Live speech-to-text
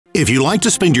If you like to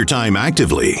spend your time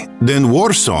actively, then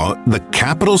Warsaw, the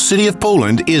capital city of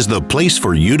Poland, is the place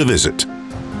for you to visit.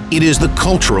 It is the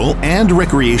cultural and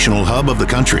recreational hub of the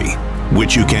country,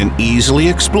 which you can easily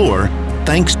explore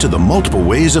thanks to the multiple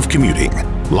ways of commuting,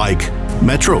 like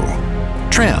metro,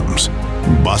 trams,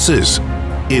 buses,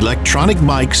 electronic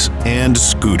bikes, and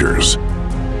scooters.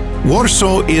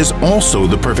 Warsaw is also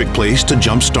the perfect place to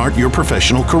jumpstart your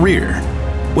professional career.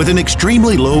 With an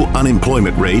extremely low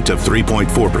unemployment rate of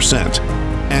 3.4%,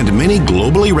 and many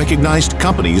globally recognized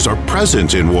companies are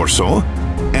present in Warsaw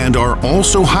and are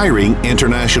also hiring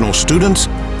international students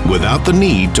without the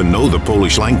need to know the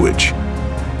Polish language.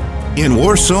 In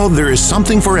Warsaw, there is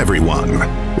something for everyone: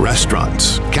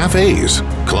 restaurants, cafes,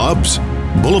 clubs,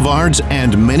 boulevards,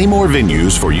 and many more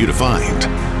venues for you to find.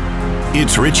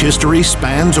 Its rich history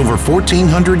spans over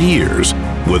 1,400 years,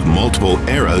 with multiple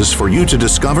eras for you to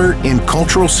discover in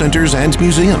cultural centers and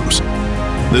museums.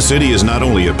 The city is not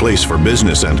only a place for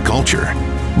business and culture,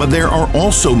 but there are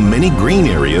also many green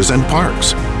areas and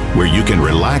parks where you can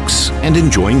relax and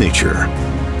enjoy nature.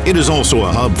 It is also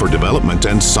a hub for development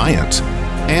and science,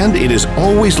 and it is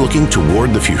always looking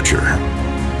toward the future.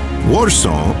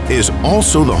 Warsaw is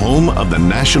also the home of the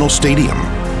National Stadium.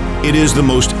 It is the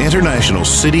most international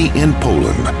city in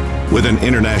Poland, with an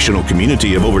international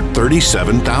community of over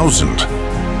 37,000.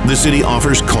 The city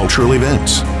offers cultural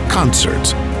events,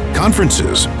 concerts,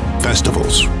 conferences,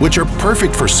 festivals, which are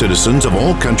perfect for citizens of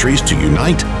all countries to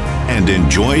unite and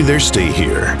enjoy their stay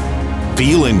here.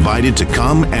 Feel invited to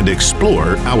come and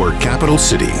explore our capital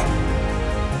city.